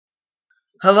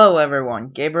Hello everyone,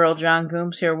 Gabriel John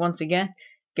Coombs here once again,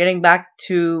 getting back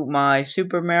to my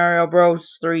Super Mario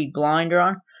Bros. 3 blind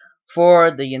run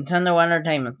for the Nintendo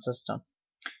Entertainment System.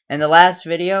 In the last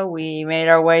video, we made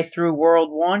our way through World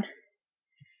 1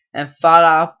 and fought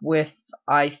off with,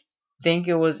 I think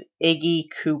it was Iggy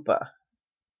Koopa.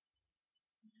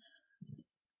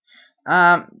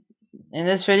 In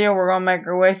this video, we're going to make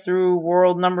our way through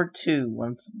World number 2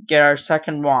 and get our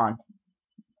second wand.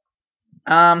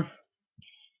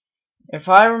 If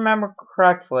I remember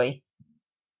correctly,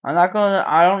 I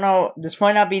don't know, this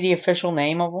might not be the official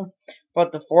name of them,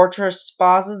 but the fortress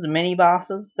bosses, the mini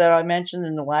bosses that I mentioned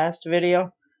in the last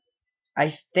video,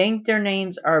 I think their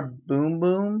names are Boom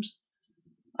Booms.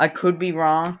 I could be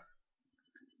wrong.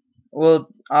 Well,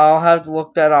 I'll have to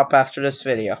look that up after this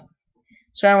video.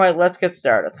 So anyway, let's get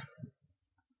started.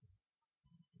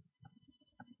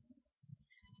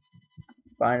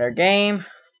 Find our game.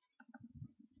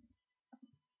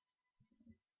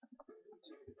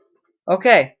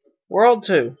 Okay, World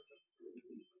 2.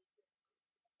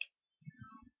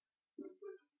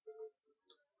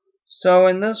 So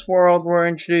in this world we're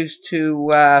introduced to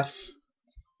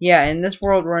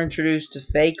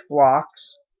fake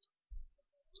blocks.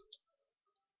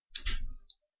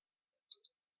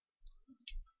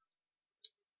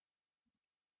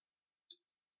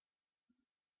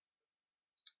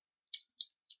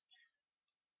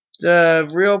 The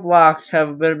real blocks have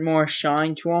a bit more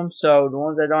shine to them, so the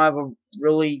ones that don't have a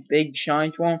really big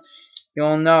shine to them,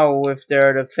 you'll know if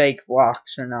they're the fake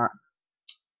blocks or not.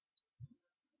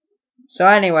 So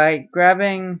anyway,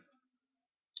 grabbing...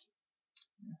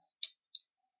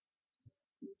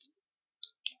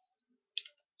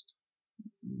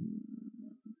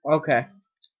 Okay.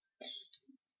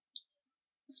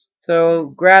 So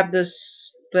grab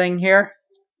this thing here.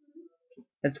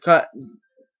 It's cut.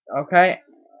 Okay.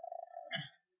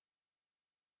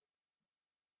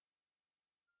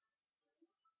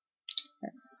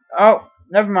 Oh,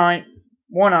 never mind.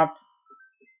 1 up.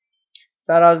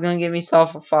 Thought I was going to give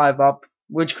myself a 5 up,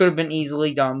 which could have been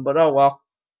easily done, but oh well.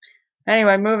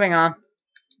 Anyway, moving on.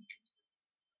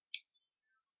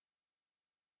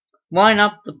 Line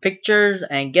up the pictures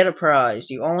and get a prize.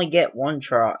 You only get 1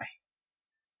 try.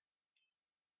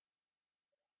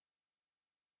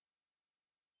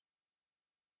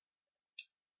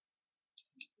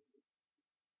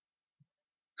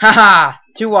 Haha!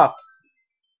 2 up.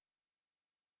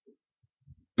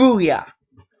 Booyah!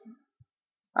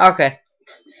 Okay.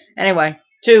 Anyway,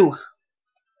 2.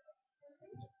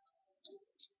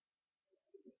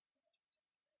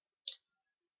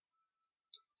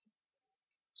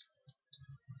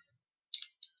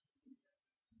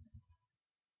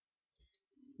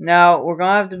 Now, we're going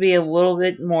to have to be a little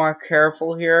bit more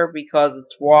careful here because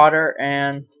it's water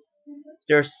and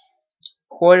there's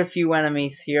quite a few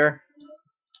enemies here.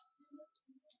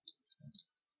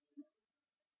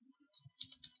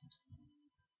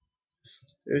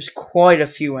 There's quite a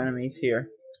few enemies here.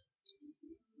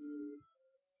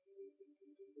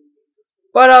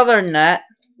 But other than that,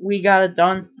 we got it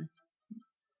done.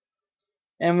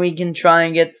 And we can try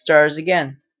and get stars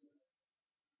again.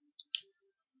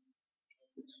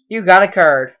 You got a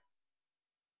card.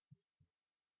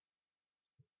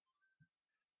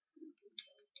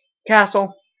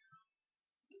 Castle.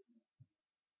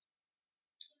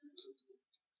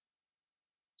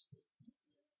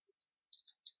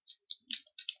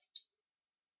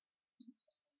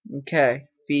 Okay.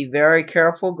 Be very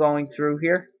careful going through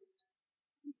here.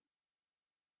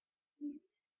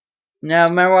 Now,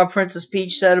 remember what Princess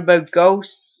Peach said about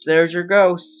ghosts? There's your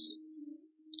ghosts.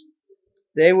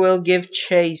 They will give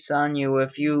chase on you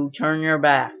if you turn your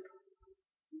back.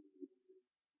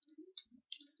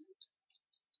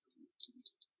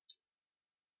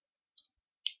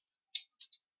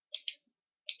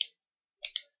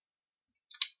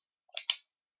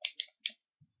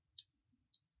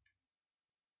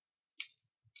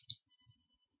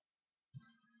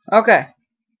 Okay.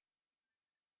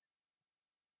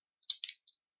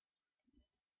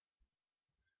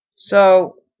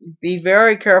 So, be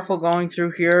very careful going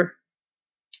through here.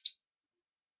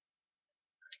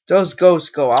 Those ghosts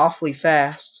go awfully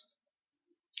fast.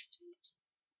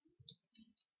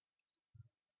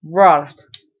 Rot.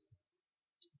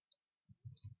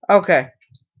 Okay.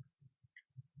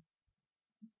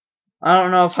 I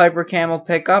don't know if HyperCam will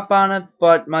pick up on it,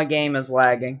 but my game is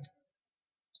lagging.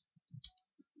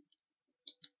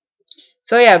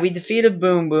 So yeah, we defeated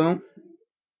Boom Boom.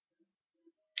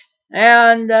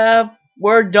 And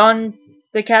we're done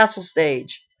the castle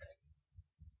stage.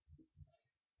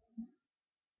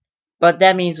 But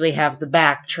that means we have to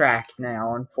backtrack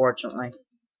now, unfortunately.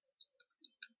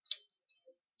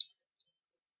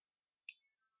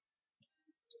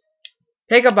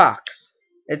 Pick a box.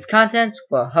 Its contents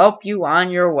will help you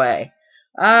on your way.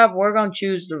 We're gonna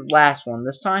choose the last one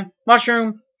this time.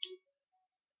 Mushroom.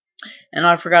 And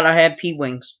I forgot I had pea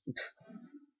wings.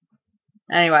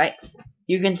 Anyway,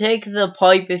 you can take the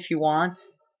pipe if you want.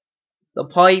 The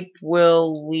pipe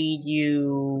will lead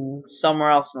you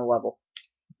somewhere else in the level.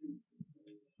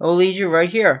 It will lead you right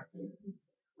here.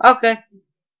 Okay.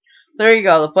 There you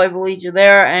go. The pipe will lead you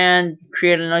there and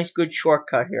create a nice good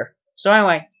shortcut here. So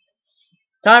anyway,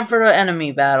 time for the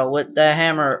enemy battle with the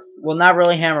hammer. Well, not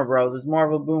really hammer bros. It's more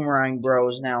of a boomerang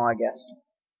bros now, I guess.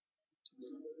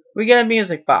 We get a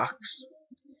music box.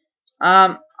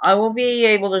 I won't be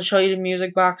able to show you the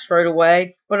music box right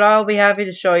away, but I'll be happy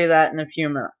to show you that in a few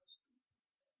minutes.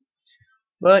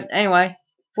 But anyway,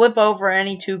 flip over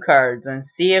any two cards and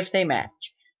see if they match.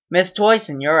 Miss twice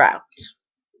and you're out.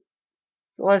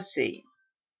 So let's see.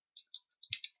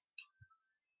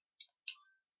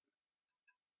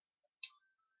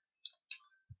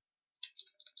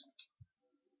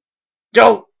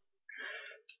 Dope!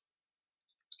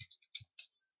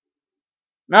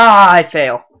 Ah, I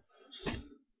fail.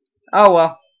 Oh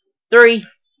well. 3.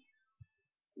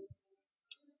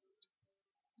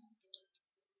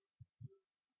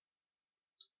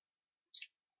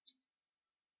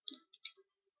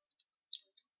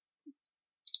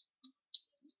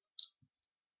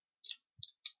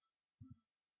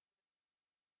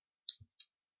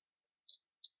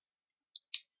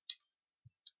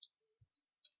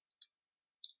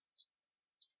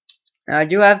 Now I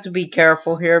do have to be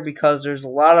careful here because there's a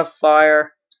lot of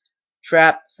fire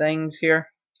trap things here.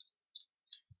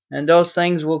 And those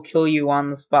things will kill you on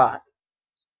the spot.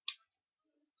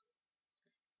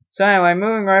 So anyway,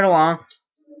 moving right along.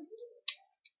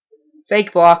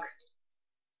 Fake block.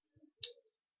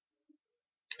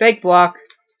 Fake block.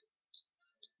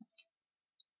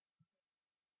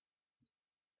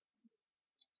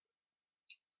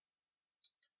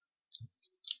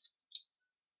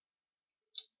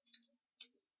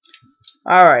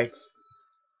 Alright.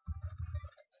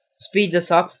 Speed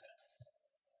this up.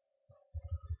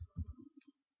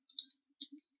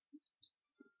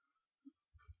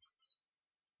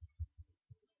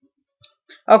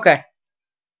 Okay.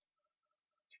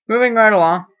 Moving right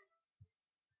along.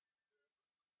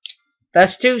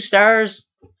 That's 2 stars.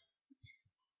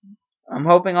 I'm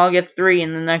hoping I'll get 3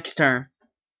 in the next turn.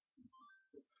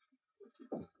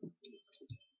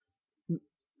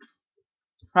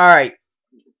 Alright.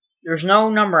 There's no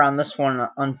number on this one,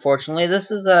 unfortunately. This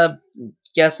is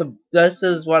this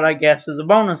is what I guess is a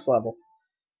bonus level.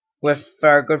 With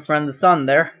our good friend the sun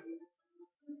there.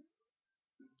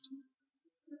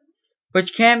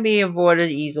 Which can be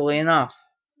avoided easily enough.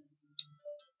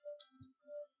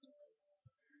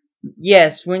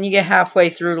 Yes, when you get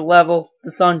halfway through the level, the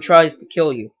sun tries to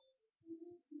kill you.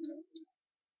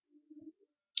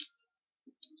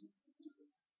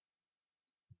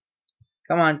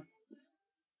 Come on.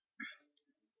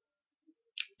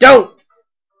 Dope!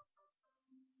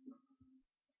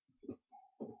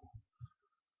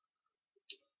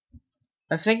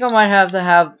 I think I might have to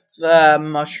have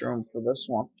mushroom for this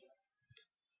one.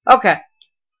 Okay.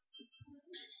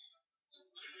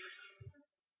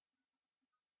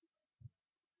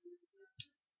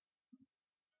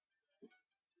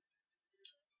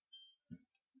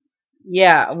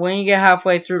 Yeah, when you get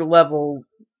halfway through the level,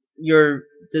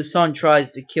 the sun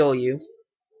tries to kill you.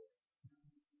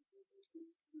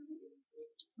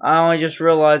 I only just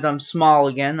realized I'm small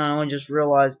again. I only just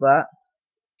realized that.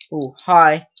 Ooh,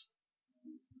 hi.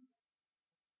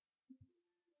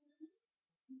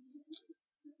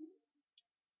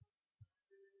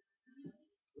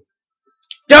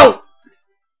 Dope!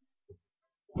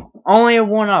 Only a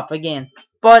 1-up again.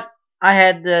 But I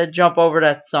had to jump over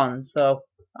that sun, so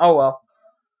oh well.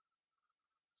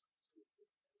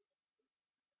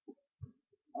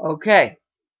 Okay.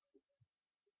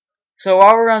 So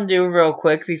what we're gonna do real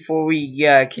quick before we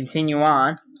continue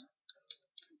on.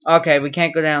 Okay, we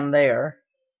can't go down there.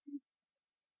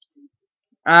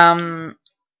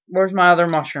 Where's my other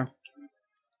mushroom?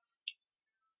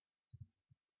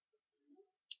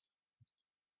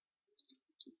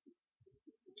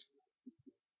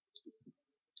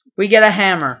 We get a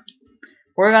hammer.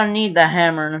 We're gonna need the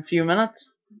hammer in a few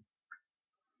minutes.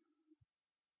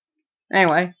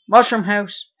 Anyway, mushroom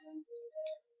house.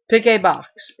 Pick a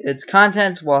box. Its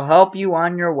contents will help you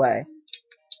on your way.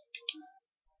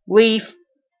 Leaf.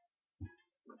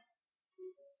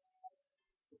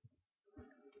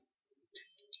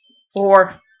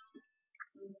 Four.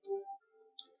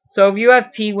 So if you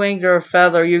have pea wings or a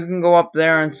feather, you can go up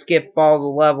there and skip all the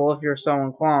level if you're so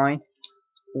inclined.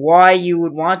 Why you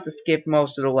would want to skip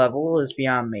most of the level is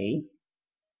beyond me.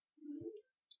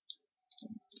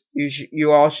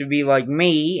 You all should be like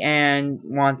me and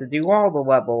want to do all the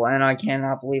level, and I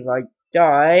cannot believe I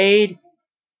died.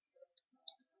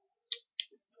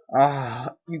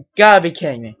 Ah, you gotta be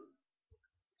kidding me.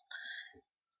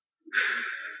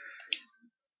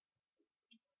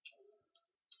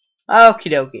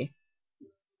 Okie dokie.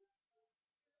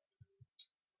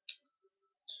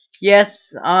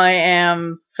 Yes, I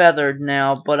am feathered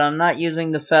now, but I'm not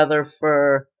using the feather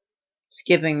for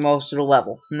skipping most of the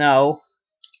level. No.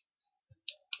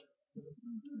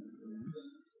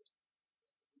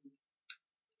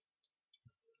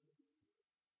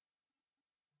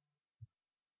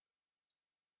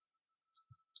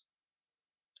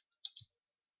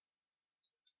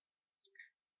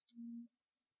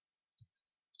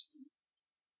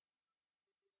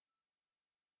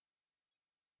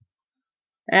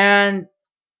 And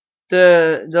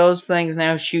those things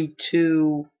now shoot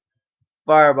 2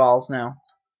 fireballs now.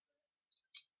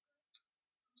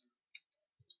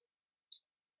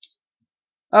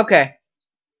 Okay.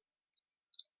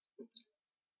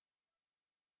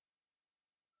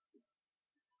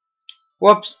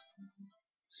 Whoops.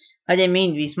 I didn't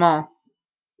mean to be small.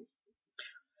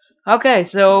 Okay,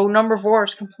 so number 4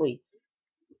 is complete.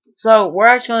 So, we're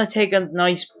actually going to take a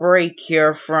nice break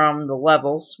here from the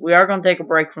levels. We are going to take a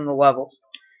break from the levels.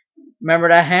 Remember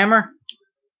that hammer?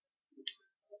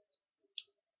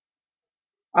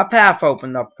 A path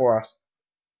opened up for us.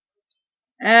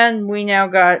 And we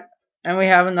have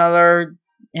another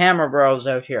Hammer Bros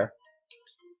out here.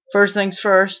 First things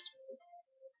first,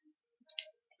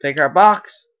 pick our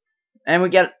box, and we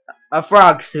get a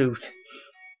frog suit.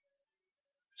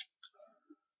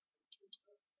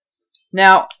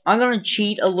 Now, I'm going to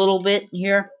cheat a little bit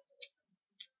here.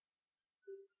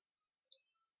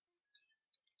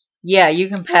 Yeah, you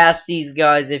can pass these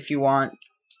guys if you want.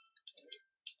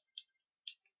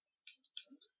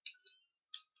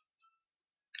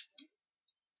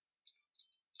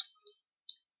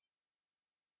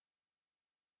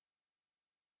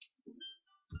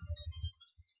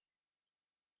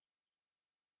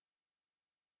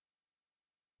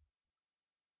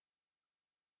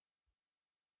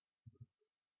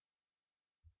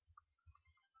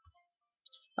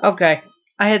 Okay,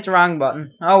 I hit the wrong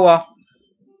button. Oh well.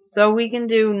 So we can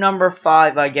do number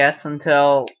 5, I guess,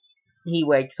 until he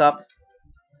wakes up.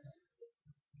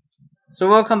 So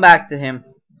we'll come back to him.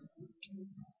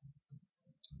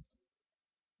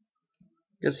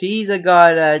 Because he's a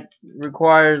guy that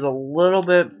requires a little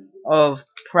bit of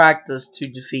practice to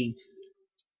defeat.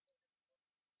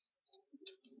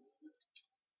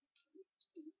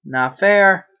 Not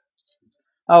fair.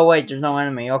 Oh wait, there's no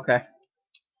enemy. Okay.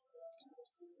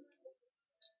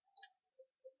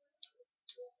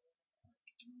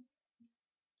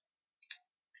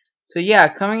 So yeah,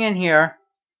 coming in here.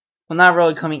 Well, not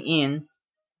really coming in.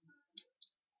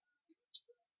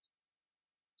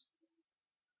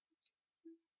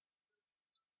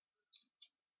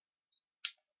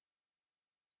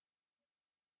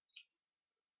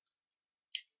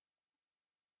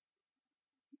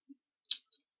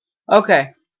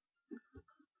 Okay.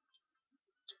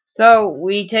 So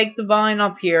we take the vine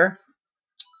up here.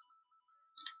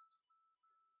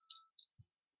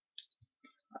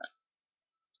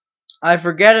 I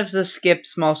forget if this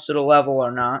skips most of the level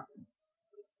or not.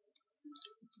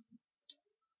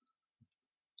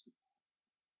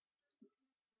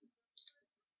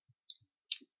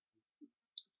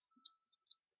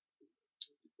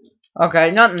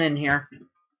 Okay, nothing in here.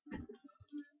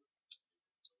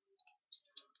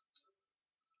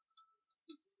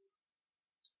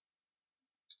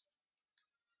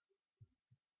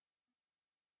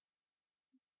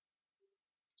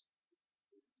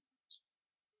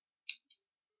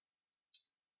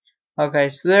 Okay,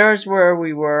 so there's where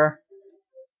we were.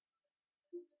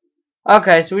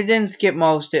 Okay, so we didn't skip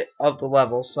most of the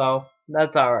level, so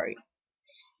that's alright.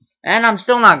 And I'm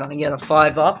still not going to get a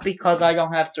 5 up because I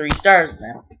don't have 3 stars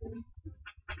now.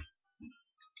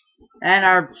 And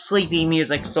our sleepy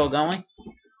music's still going.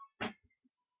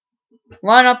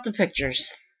 Line up the pictures.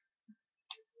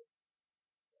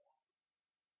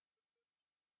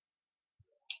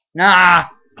 Nah!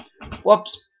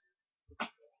 Whoops.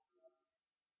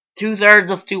 2/3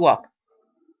 of 2 up.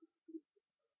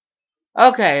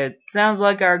 Okay, it sounds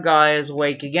like our guy is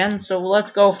awake again, so let's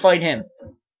go fight him.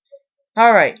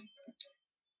 Alright.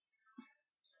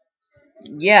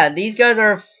 Yeah, these guys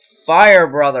are fire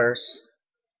brothers.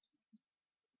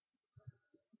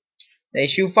 They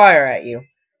shoot fire at you.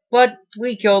 But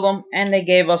we killed them, and they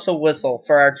gave us a whistle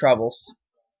for our troubles.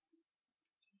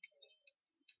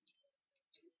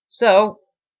 So,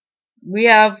 we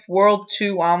have World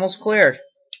 2 almost cleared.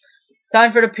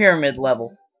 Time for the pyramid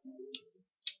level.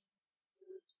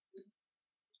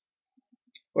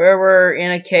 where we're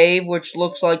in a cave which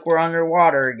looks like we're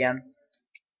underwater again.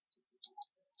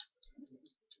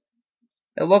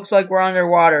 It looks like we're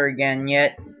underwater again,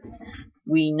 yet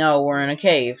we know we're in a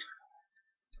cave.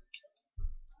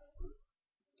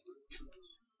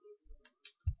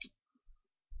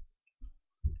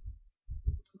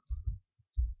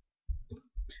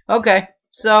 Okay,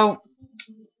 so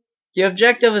the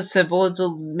objective is simple. It's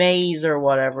a maze or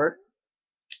whatever.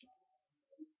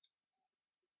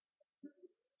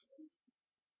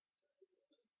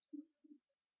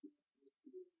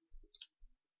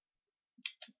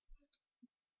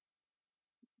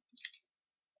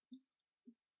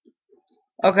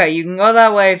 Okay, you can go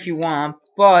that way if you want,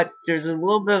 but there's a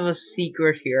little bit of a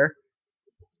secret here.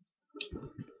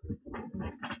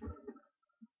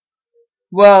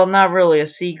 Well, not really a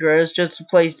secret, it's just a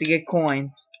place to get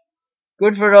coins.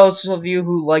 Good for those of you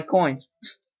who like coins.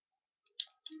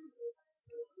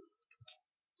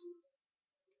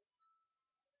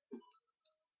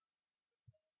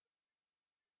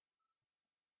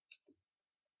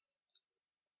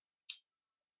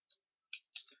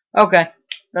 Okay,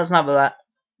 that's not bad.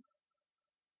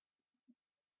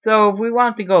 So if we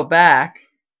want to go back,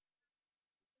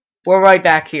 we're right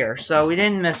back here, so we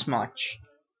didn't miss much.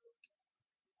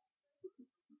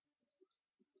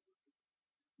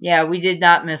 Yeah, we did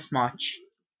not miss much.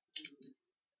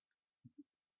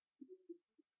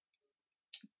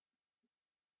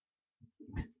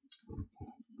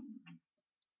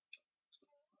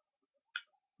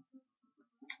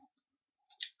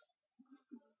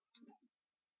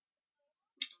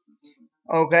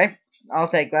 Okay, I'll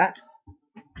take that.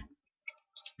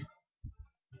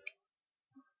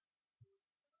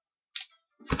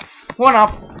 One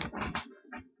up.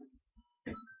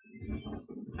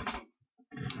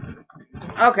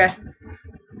 Okay.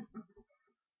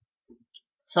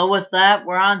 So with that,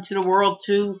 we're on to the World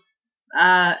 2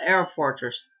 Air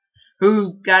Fortress.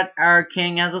 Who got our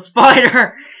king as a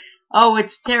spider? Oh,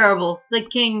 it's terrible. The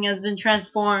king has been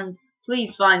transformed.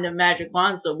 Please find the magic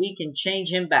wand so we can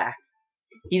change him back.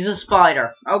 He's a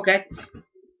spider. Okay.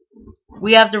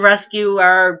 We have to rescue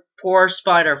our poor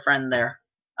spider friend there.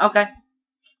 Okay.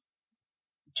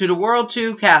 To the World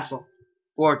 2 Castle.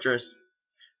 Fortress.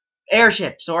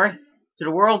 Airship, sorry. To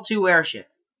the World 2 Airship.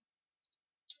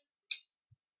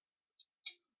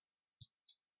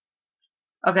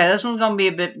 Okay, this one's gonna be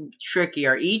a bit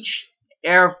trickier. Each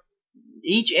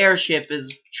airship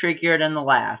is trickier than the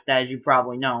last, as you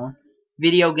probably know.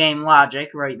 Video game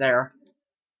logic right there.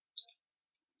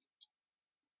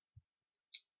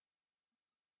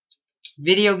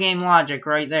 Video game logic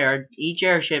right there. Each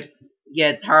airship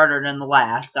gets harder than the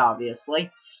last,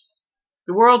 obviously.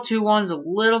 The World 2 one's a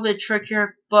little bit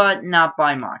trickier, but not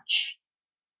by much.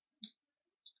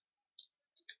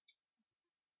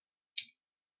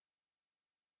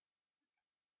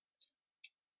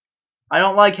 I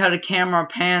don't like how the camera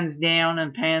pans down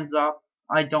and pans up.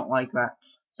 I don't like that.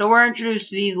 So we're introduced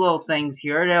to these little things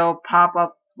here. They'll pop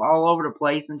up all over the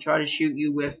place and try to shoot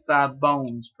you with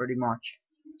bones, pretty much.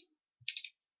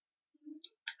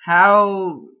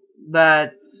 How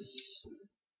that's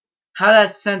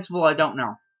sensible, I don't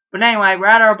know. But anyway, we're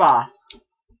at our boss,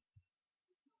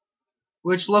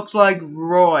 which looks like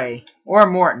Roy or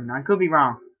Morton. I could be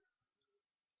wrong.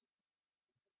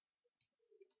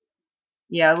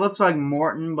 Yeah, it looks like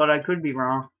Morton, but I could be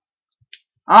wrong.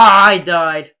 Ah, I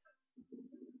died.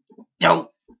 Don't.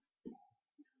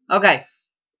 Okay.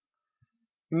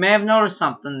 You may have noticed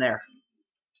something there.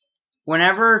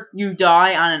 Whenever you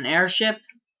die on an airship,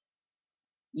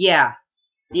 yeah,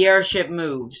 the airship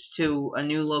moves to a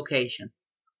new location.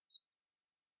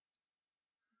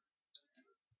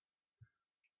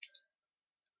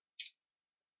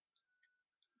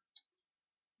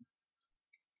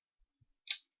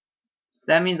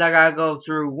 So that means I gotta go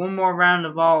through one more round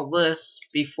of all this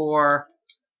before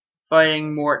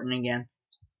fighting Morton again.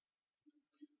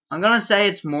 I'm gonna say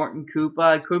it's Morton Koopa.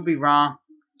 I could be wrong.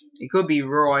 It could be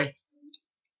Roy.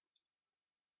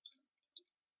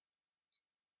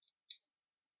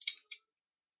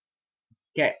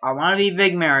 Okay, I want to be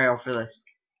Big Mario for this.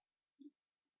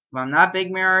 If I'm not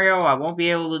Big Mario, I won't be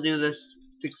able to do this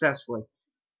successfully.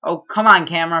 Oh, come on,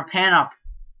 camera. Pan up.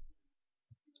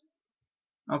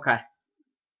 Okay.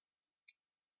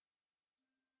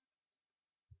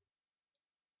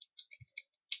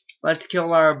 Let's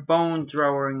kill our bone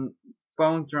throwing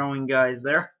guys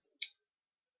there.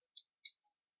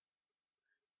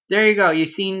 There you go. You've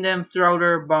seen them throw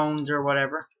their bones or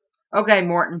whatever. Okay,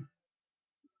 Morton.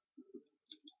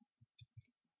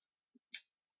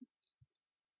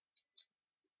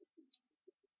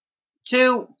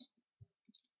 2,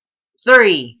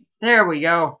 3. There we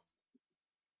go.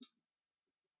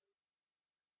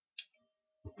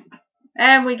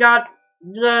 And we got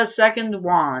the second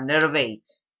wand out of 8.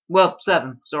 Well,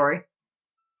 7, sorry.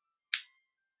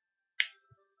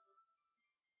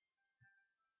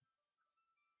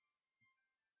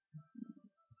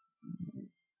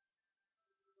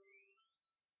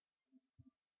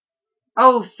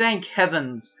 Oh, thank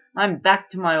heavens! I'm back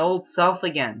to my old self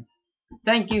again.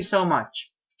 Thank you so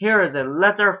much. Here is a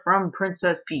letter from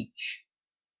Princess Peach.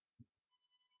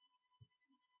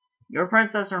 Your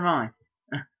princess or mine?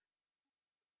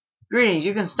 Greetings,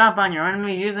 you can stomp on your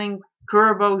enemies using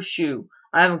Kuribo's shoe.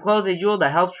 I have enclosed a jewel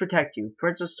that helps protect you.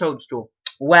 Princess Toadstool.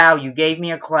 Wow, you gave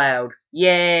me a cloud.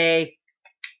 Yay!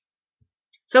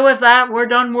 So with that, we're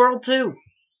done World 2.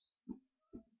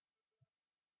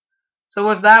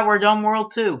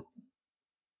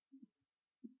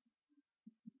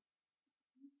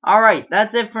 Alright,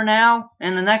 that's it for now.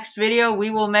 In the next video, we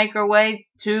will make our way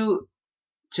to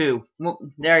 2. Well,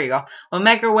 there you go. We'll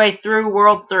make our way through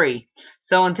World 3.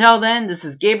 So until then, this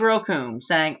is Gabriel Coombs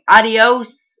saying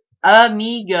adios,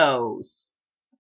 amigos.